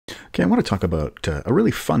Okay, I want to talk about a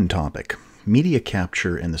really fun topic, media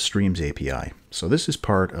capture and the Streams API. So this is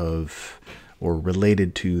part of or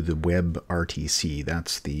related to the WebRTC.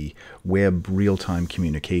 That's the Web Real-Time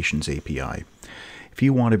Communications API. If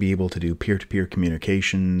you want to be able to do peer-to-peer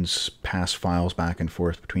communications, pass files back and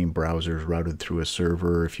forth between browsers routed through a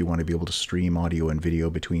server, if you want to be able to stream audio and video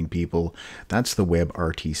between people, that's the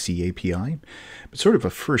WebRTC API. But sort of a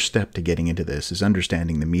first step to getting into this is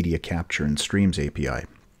understanding the media capture and Streams API.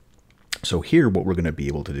 So here what we're going to be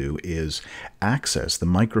able to do is access the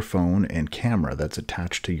microphone and camera that's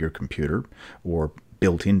attached to your computer or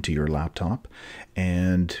built into your laptop,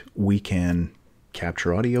 and we can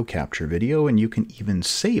capture audio, capture video, and you can even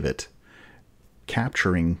save it,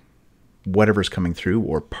 capturing whatever's coming through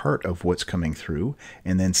or part of what's coming through,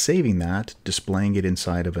 and then saving that, displaying it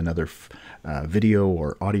inside of another video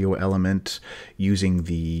or audio element, using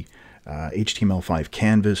the HTML5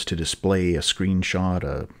 canvas to display a screenshot,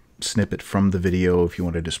 a snippet from the video. If you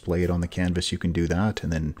want to display it on the canvas, you can do that,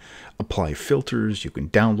 and then apply filters. You can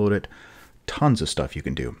download it. Tons of stuff you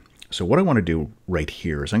can do. So what I want to do right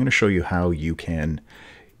here is I'm going to show you how you can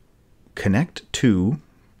connect to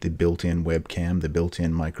the built-in webcam, the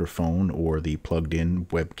built-in microphone, or the plugged-in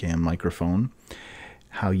webcam microphone,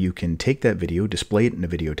 how you can take that video, display it in a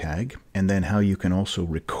video tag, and then how you can also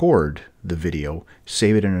record the video,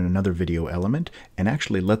 save it in another video element, and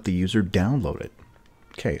actually let the user download it.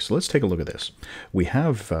 Okay, so let's take a look at this. We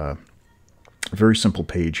have a very simple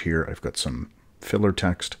page here. I've got some filler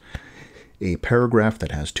text, a paragraph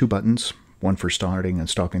that has two buttons, one for starting and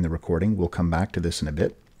stopping the recording. We'll come back to this in a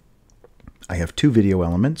bit. I have two video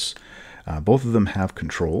elements. Both of them have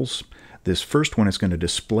controls. This first one is going to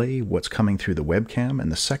display what's coming through the webcam,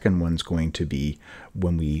 and the second one's going to be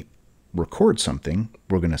when we record something,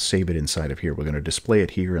 we're going to save it inside of here. We're going to display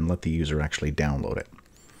it here and let the user actually download it.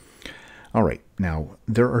 All right, now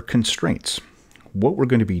there are constraints. What we're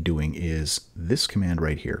going to be doing is this command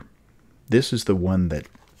right here. This is the one that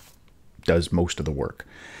does most of the work.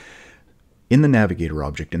 In the navigator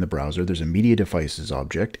object in the browser, there's a MediaDevices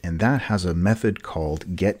object, and that has a method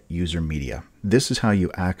called getUserMedia. This is how you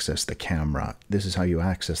access the camera. This is how you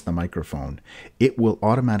access the microphone. It will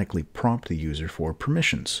automatically prompt the user for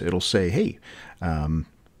permissions. It'll say, hey,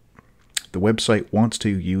 the website wants to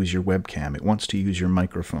use your webcam. It wants to use your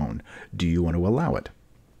microphone. Do you want to allow it?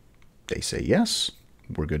 They say yes.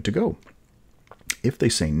 We're good to go. If they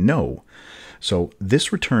say no, so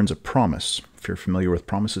this returns a promise. If you're familiar with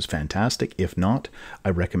promises, fantastic. If not,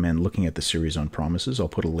 I recommend looking at the series on promises. I'll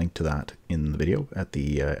put a link to that in the video at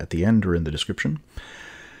the end or in the description.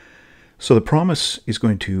 So the promise is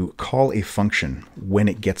going to call a function when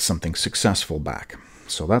it gets something successful back.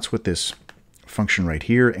 So that's what this function right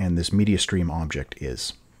here and this MediaStream object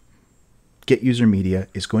is. getUserMedia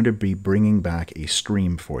is going to be bringing back a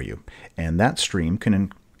stream for you, and that stream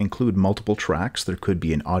can include multiple tracks. There could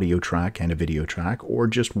be an audio track and a video track, or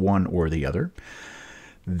just one or the other.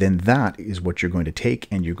 Then that is what you're going to take,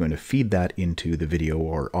 and you're going to feed that into the video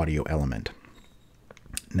or audio element.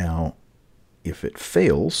 Now, if it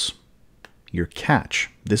fails, your catch,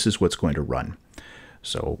 this is what's going to run.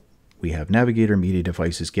 So we have Navigator,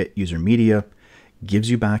 MediaDevices, getUserMedia,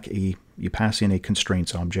 gives you back you pass in a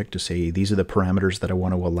constraints object to say these are the parameters that I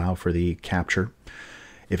want to allow for the capture.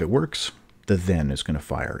 If it works, the then is going to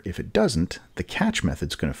fire. If it doesn't, the catch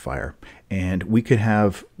method's going to fire. And we could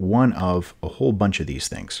have one of a whole bunch of these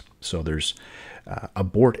things. So there's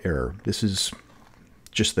abort error. This is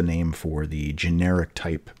just the name for the generic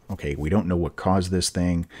type. Okay, we don't know what caused this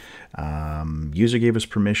thing. User gave us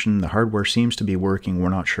permission. The hardware seems to be working. We're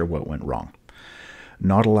not sure what went wrong.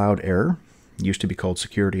 Not allowed error. Used to be called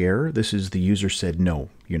security error. This is the user said, no,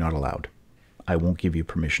 you're not allowed. I won't give you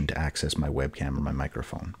permission to access my webcam or my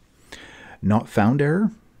microphone. Not found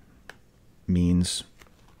error means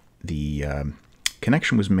the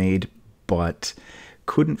connection was made, but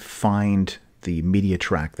couldn't find the media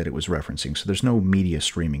track that it was referencing. So there's no media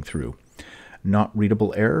streaming through. Not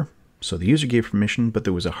readable error. So the user gave permission, but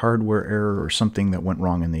there was a hardware error or something that went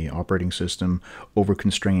wrong in the operating system.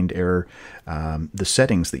 Over-constrained error. The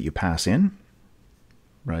settings that you pass in,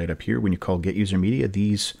 right up here when you call getUserMedia,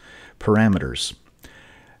 these parameters.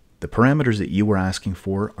 The parameters that you were asking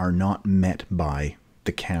for are not met by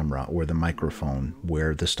the camera or the microphone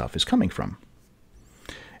where the stuff is coming from.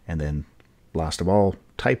 And then last of all,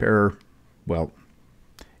 type error. Well,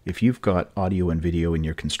 if you've got audio and video in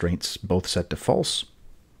your constraints both set to false,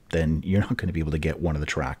 then you're not going to be able to get one of the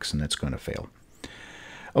tracks, and it's going to fail.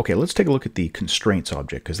 Okay, let's take a look at the constraints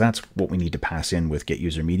object, because that's what we need to pass in with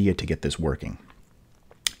getUserMedia to get this working.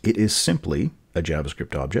 It is simply a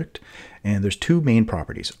JavaScript object, and there's two main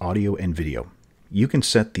properties, audio and video. you can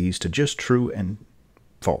set these to just true and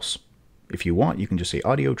false. If you want, you can just say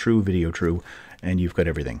audio true, video true, and you've got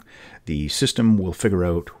everything. The system will figure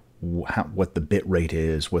out what the bit rate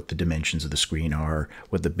is, what the dimensions of the screen are,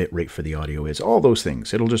 what the bit rate for the audio is, all those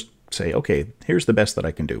things. It'll just say, okay, here's the best that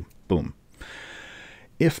I can do. Boom.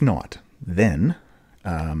 If not, then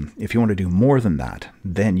if you want to do more than that,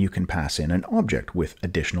 then you can pass in an object with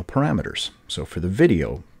additional parameters. So for the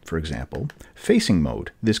video, for example, facing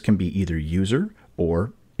mode, this can be either user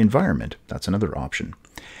or environment. That's another option.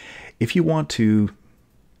 If you want to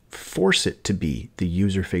force it to be the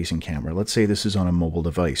user-facing camera, let's say this is on a mobile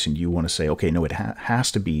device and you want to say, okay, no, it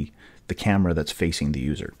has to be the camera that's facing the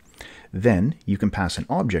user. Then you can pass an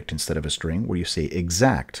object instead of a string where you say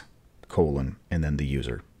exact : and then the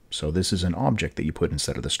user. So this is an object that you put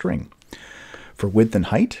instead of the string. For width and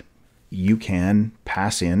height, you can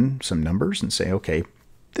pass in some numbers and say, okay,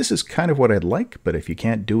 this is kind of what I'd like, but if you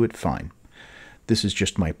can't do it, fine. This is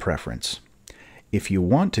just my preference. If you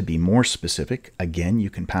want to be more specific, again, you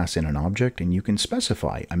can pass in an object and you can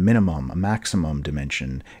specify a minimum, a maximum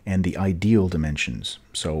dimension, and the ideal dimensions.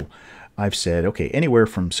 So I've said, okay, anywhere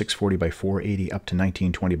from 640 by 480 up to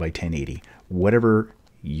 1920 by 1080. Whatever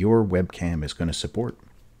your webcam is going to support,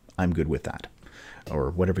 I'm good with that.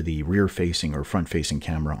 Or whatever the rear-facing or front-facing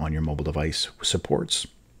camera on your mobile device supports,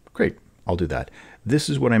 great, I'll do that. This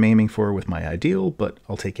is what I'm aiming for with my ideal, but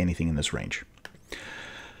I'll take anything in this range.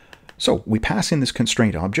 So we pass in this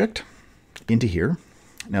constraint object into here.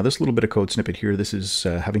 Now this little bit of code snippet here, this is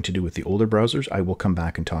having to do with the older browsers. I will come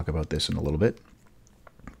back and talk about this in a little bit.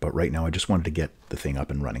 But right now I just wanted to get the thing up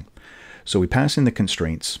and running. So we pass in the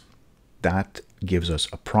constraints. That gives us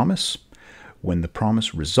a promise. When the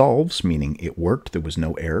promise resolves, meaning it worked, there was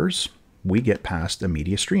no errors, we get past a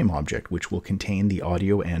MediaStream object, which will contain the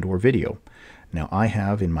audio and or video. Now I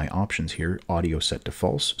have in my options here audio set to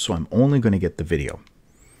false, so I'm only going to get the video.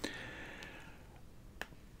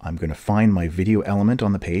 I'm going to find my video element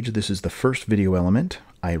on the page. This is the first video element.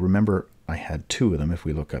 I remember I had two of them if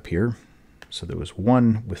we look up here. So there was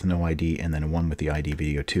one with no ID and then one with the ID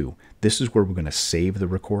video 2. This is where we're going to save the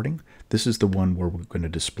recording. This is the one where we're going to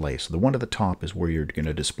display. So the one at the top is where you're going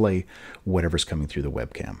to display whatever's coming through the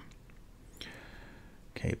webcam.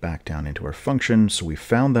 Okay, back down into our function. So we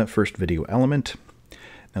found that first video element.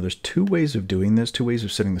 Now there's two ways of doing this, two ways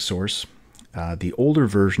of setting the source. The older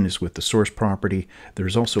version is with the source property.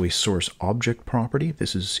 There's also a source object property.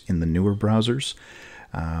 This is in the newer browsers.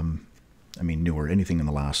 I mean, newer, anything in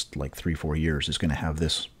the last like 3-4 years is going to have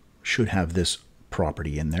this, should have this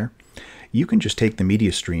property in there. You can just take the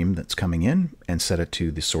media stream that's coming in and set it to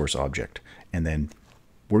the source object, and then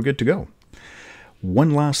we're good to go.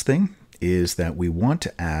 One last thing is that we want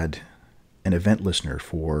to add an event listener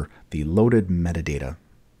for the loaded metadata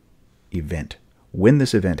event. When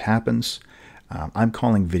this event happens, I'm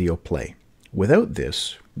calling video play. Without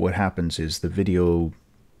this, what happens is the video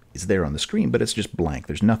is there on the screen, but it's just blank.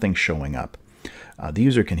 There's nothing showing up. The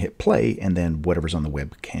user can hit play, and then whatever's on the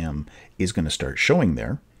webcam is going to start showing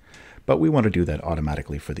there. But we want to do that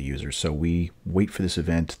automatically for the user. So we wait for this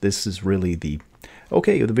event. This is really the,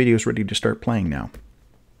 okay, the video is ready to start playing now.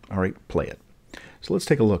 All right, play it. So let's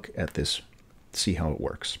take a look at this, see how it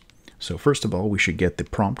works. So first of all, we should get the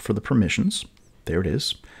prompt for the permissions. There it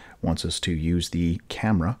is. Wants us to use the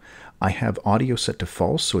camera. I have audio set to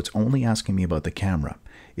false, so it's only asking me about the camera.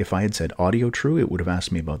 If I had said audio true, it would have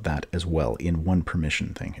asked me about that as well in one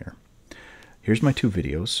permission thing here. Here's my two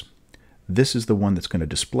videos. This is the one that's going to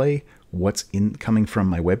display what's coming from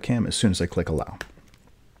my webcam as soon as I click allow.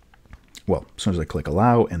 Well, as soon as I click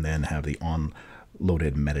allow and then have the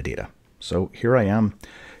on-loaded metadata. So here I am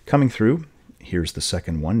coming through. Here's the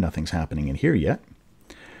second one. Nothing's happening in here yet.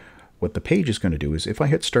 What the page is going to do is if I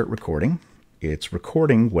hit start recording, it's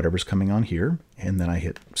recording whatever's coming on here, and then I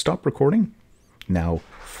hit stop recording. Now,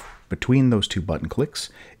 between those two button clicks,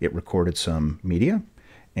 it recorded some media,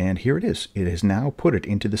 and here it is. It has now put it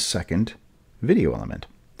into the second video element.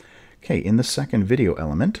 Okay, in the second video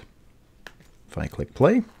element, if I click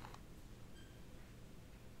play, you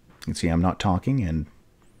can see I'm not talking, and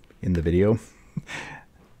in the video,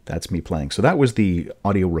 that's me playing. So that was the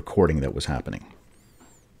audio recording that was happening.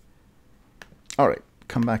 All right,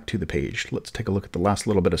 come back to the page. Let's take a look at the last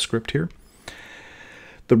little bit of script here.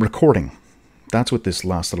 The recording. That's what this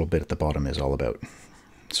last little bit at the bottom is all about.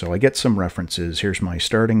 So I get some references. Here's my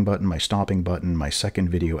starting button, my stopping button, my second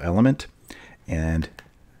video element, and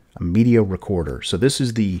a media recorder. So this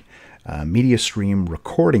is the MediaStream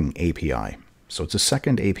recording API. So it's a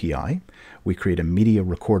second API. We create a media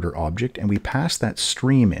recorder object, and we pass that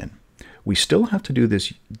stream in. We still have to do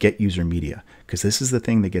this getUserMedia, because this is the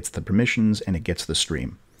thing that gets the permissions and it gets the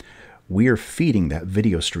stream. we are feeding that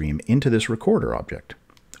video stream into this recorder object,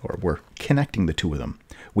 or we're connecting the two of them.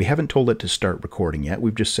 We haven't told it to start recording yet.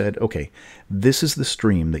 We've just said, okay, this is the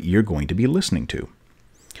stream that you're going to be listening to.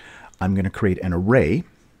 I'm going to create an array.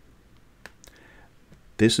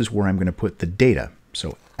 This is where I'm going to put the data.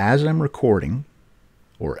 So as I'm recording,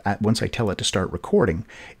 or once I tell it to start recording,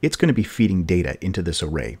 it's going to be feeding data into this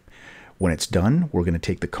array. When it's done, we're going to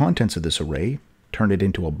take the contents of this array, turn it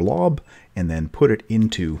into a blob, and then put it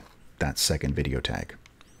into that second video tag.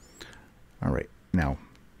 All right, now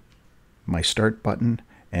my start button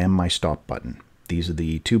and my stop button. These are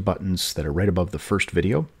the two buttons that are right above the first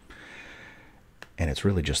video. And it's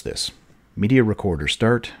really just this: media recorder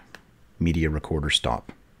start, media recorder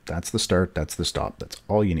stop. That's the start, that's the stop. That's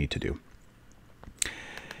all you need to do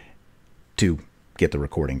to get the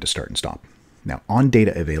recording to start and stop. Now, on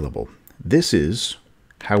data available, this is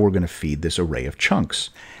how we're going to feed this array of chunks.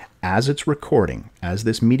 As it's recording, as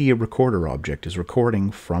this media recorder object is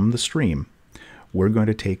recording from the stream, we're going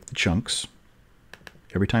to take the chunks.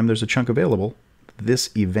 Every time there's a chunk available,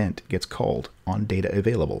 this event gets called on data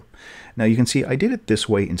available. Now you can see I did it this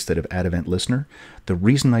way instead of add event listener. The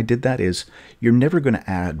reason I did that is you're never going to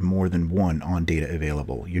add more than one on data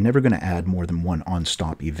available. You're never going to add more than one on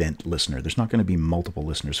stop event listener. There's not going to be multiple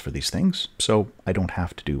listeners for these things, so I don't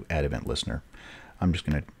have to do add event listener. I'm just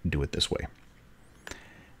going to do it this way.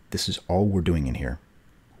 This is all we're doing in here.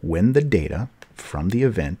 When the data from the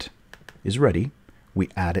event is ready, we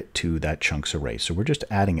add it to that chunks array. So we're just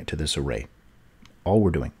adding it to this array. All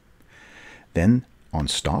we're doing. Then on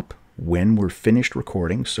stop, when we're finished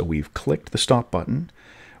recording, so we've clicked the stop button,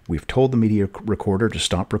 we've told the media recorder to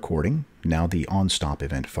stop recording. Now the on stop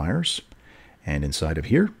event fires. And inside of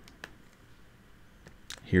here,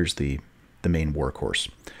 here's the main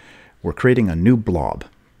workhorse. We're creating a new blob,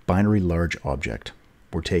 binary large object.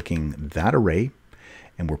 We're taking that array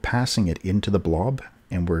and we're passing it into the blob,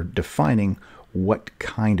 and we're defining what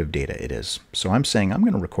kind of data it is. So I'm saying I'm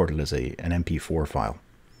going to record it as an MP4 file.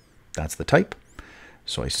 That's the type.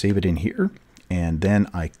 So I save it in here, and then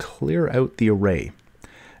I clear out the array.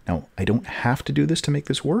 Now, I don't have to do this to make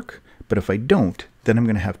this work, but if I don't, then I'm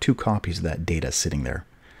going to have two copies of that data sitting there.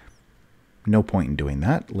 No point in doing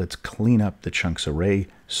that. Let's clean up the chunks array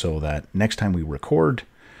so that next time we record,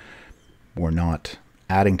 we're not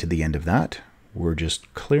adding to the end of that. We're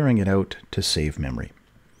just clearing it out to save memory.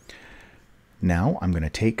 Now I'm going to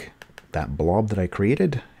take that blob that I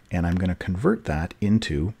created and I'm going to convert that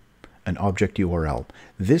into an object URL.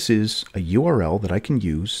 This is a URL that I can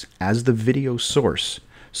use as the video source.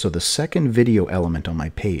 So the second video element on my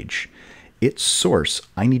page, its source,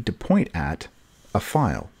 I need to point at a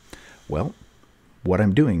file. Well, what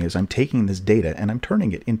I'm doing is I'm taking this data and I'm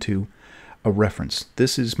turning it into a reference.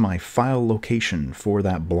 This is my file location for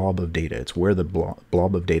that blob of data. It's where the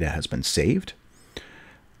blob of data has been saved.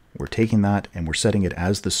 We're taking that and we're setting it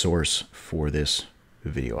as the source for this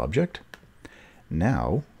video object.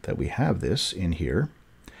 Now that we have this in here,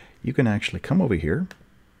 you can actually come over here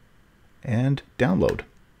and download.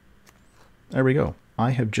 There we go.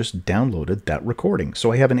 I have just downloaded that recording.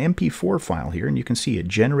 So I have an MP4 file here, and you can see it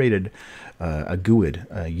generated a GUID,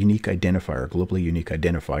 a unique identifier, globally unique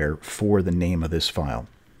identifier for the name of this file.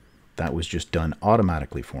 That was just done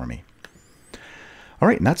automatically for me. All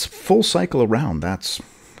right, and that's full cycle around. That's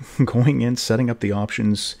going in, setting up the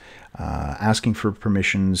options, asking for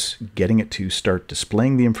permissions, getting it to start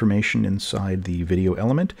displaying the information inside the video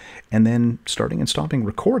element, and then starting and stopping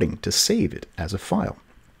recording to save it as a file.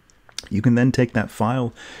 You can then take that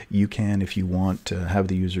file, you can, if you want, have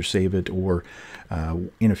the user save it, or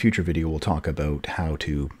in a future video we'll talk about how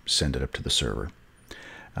to send it up to the server.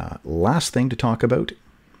 Last thing to talk about,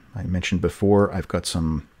 I mentioned before, I've got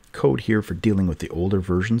some code here for dealing with the older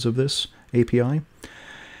versions of this API.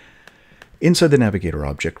 Inside the Navigator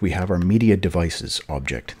object, we have our MediaDevices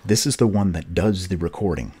object. This is the one that does the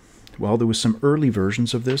recording. Well, there was some early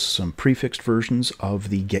versions of this, some prefixed versions of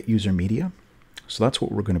the getUserMedia. So that's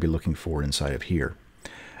what we're going to be looking for inside of here.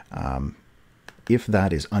 If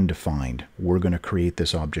that is undefined, we're going to create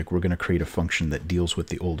this object. We're going to create a function that deals with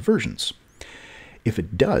the old versions. If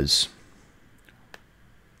it does,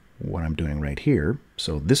 what I'm doing right here,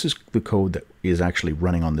 so this is the code that is actually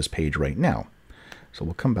running on this page right now. So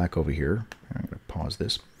we'll come back over here. I'm going to pause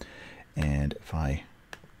this. And if I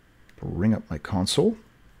bring up my console,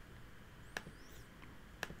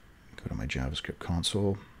 go to my JavaScript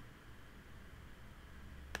console.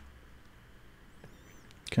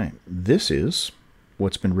 Okay, this is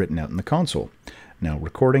what's been written out in the console. Now,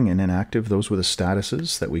 recording and inactive, those were the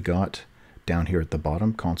statuses that we got down here at the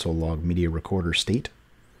bottom, console log media recorder state.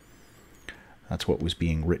 That's what was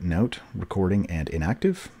being written out, recording and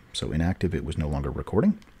inactive. So inactive, it was no longer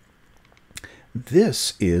recording.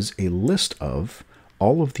 This is a list of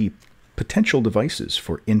all of the potential devices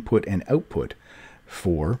for input and output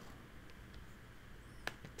for,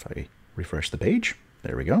 if I refresh the page,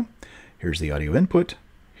 there we go. Here's the audio input,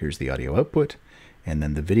 here's the audio output, and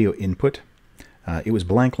then the video input. It was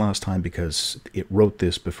blank last time because it wrote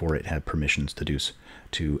this before it had permissions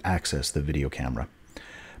to access the video camera.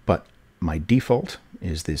 But my default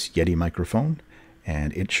is this Yeti microphone,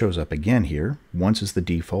 and it shows up again here. Once as the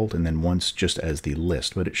default and then once just as the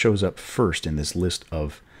list, but it shows up first in this list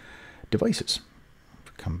of devices.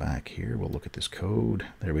 Come back here, we'll look at this code.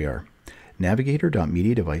 There we are.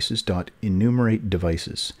 Navigator.MediaDevices.enumerate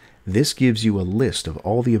devices. This gives you a list of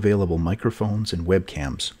all the available microphones and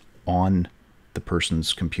webcams on the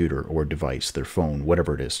person's computer or device, their phone,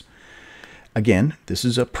 whatever it is. Again, this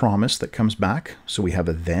is a promise that comes back. So we have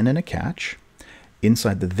a then and a catch.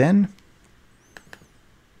 Inside the then,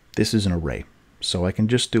 this is an array. So I can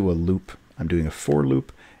just do a loop. I'm doing a for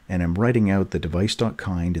loop, and I'm writing out the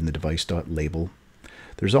device.kind and the device.label.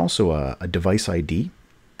 There's also a device ID.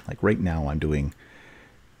 Like right now I'm doing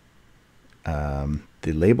the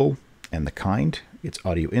label and the kind. It's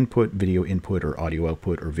audio input, video input, or audio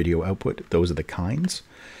output, or video output. Those are the kinds.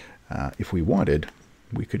 If we wanted,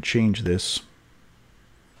 we could change this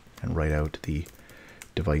and write out the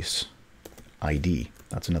device ID.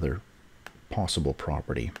 That's another possible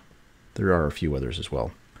property. There are a few others as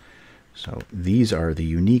well. So these are the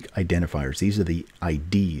unique identifiers. These are the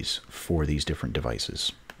IDs for these different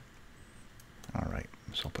devices. All right,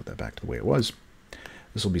 so I'll put that back to the way it was.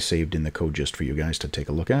 This will be saved in the code just for you guys to take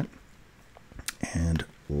a look at. And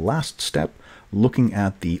last step, looking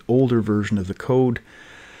at the older version of the code.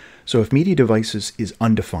 So if MediaDevices is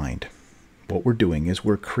undefined, what we're doing is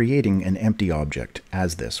we're creating an empty object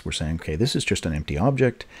as this. We're saying, okay, this is just an empty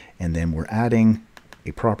object, and then we're adding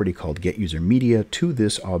a property called getUserMedia to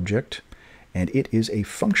this object, and it is a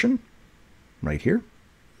function right here.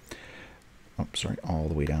 Oh, sorry, all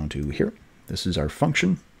the way down to here. This is our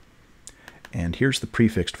function, and here's the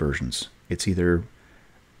prefixed versions. It's either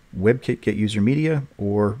WebKit getUserMedia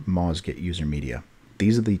or Moz getUserMedia.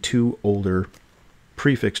 These are the two older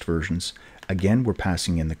prefixed versions. Again, we're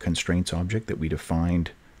passing in the constraints object that we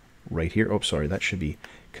defined right here. Oh, sorry, that should be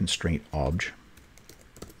constraint obj.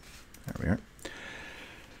 There we are.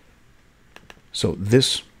 So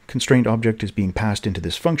this constraint object is being passed into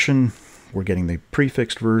this function. We're getting the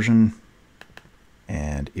prefixed version.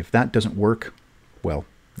 And if that doesn't work, well,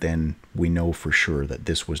 then we know for sure that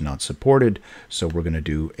this was not supported. So we're going to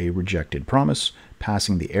do a rejected promise,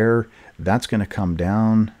 passing the error. That's going to come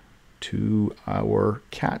down to our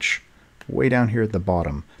catch way down here at the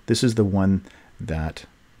bottom. This is the one that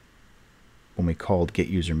when we called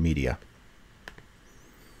getUserMedia.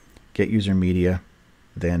 getUserMedia,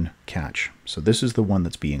 then catch. So this is the one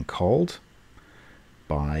that's being called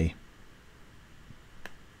by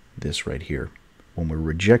this right here. When we're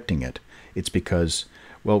rejecting it, it's because,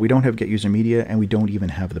 well, we don't have getUserMedia and we don't even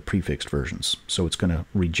have the prefixed versions. So it's going to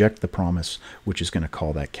reject the promise, which is going to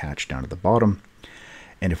call that catch down at the bottom.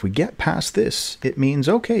 And if we get past this, it means,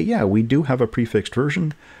 okay, yeah, we do have a prefixed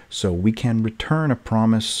version, so we can return a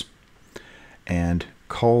promise and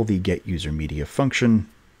call the getUserMedia function,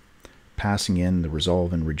 passing in the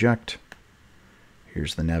resolve and reject.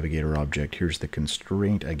 Here's the navigator object. Here's the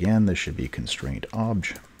constraint. Again, this should be constraint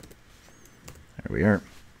obj. There we are.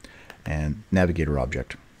 And navigator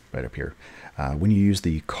object right up here. When you use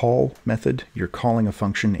the call method, you're calling a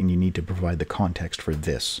function and you need to provide the context for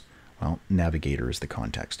this. Well, navigator is the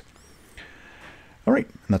context. All right,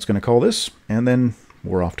 and that's going to call this, and then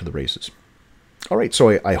we're off to the races. All right,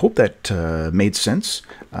 so I hope that made sense.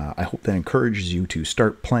 I hope that encourages you to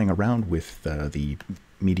start playing around with the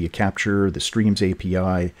media capture, the Streams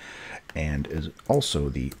API, and also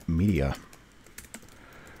the media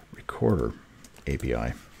recorder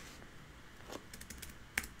API.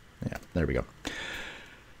 Yeah, there we go.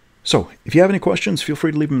 So, if you have any questions, feel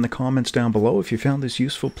free to leave them in the comments down below. If you found this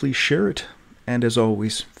useful, please share it. And as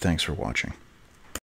always, thanks for watching.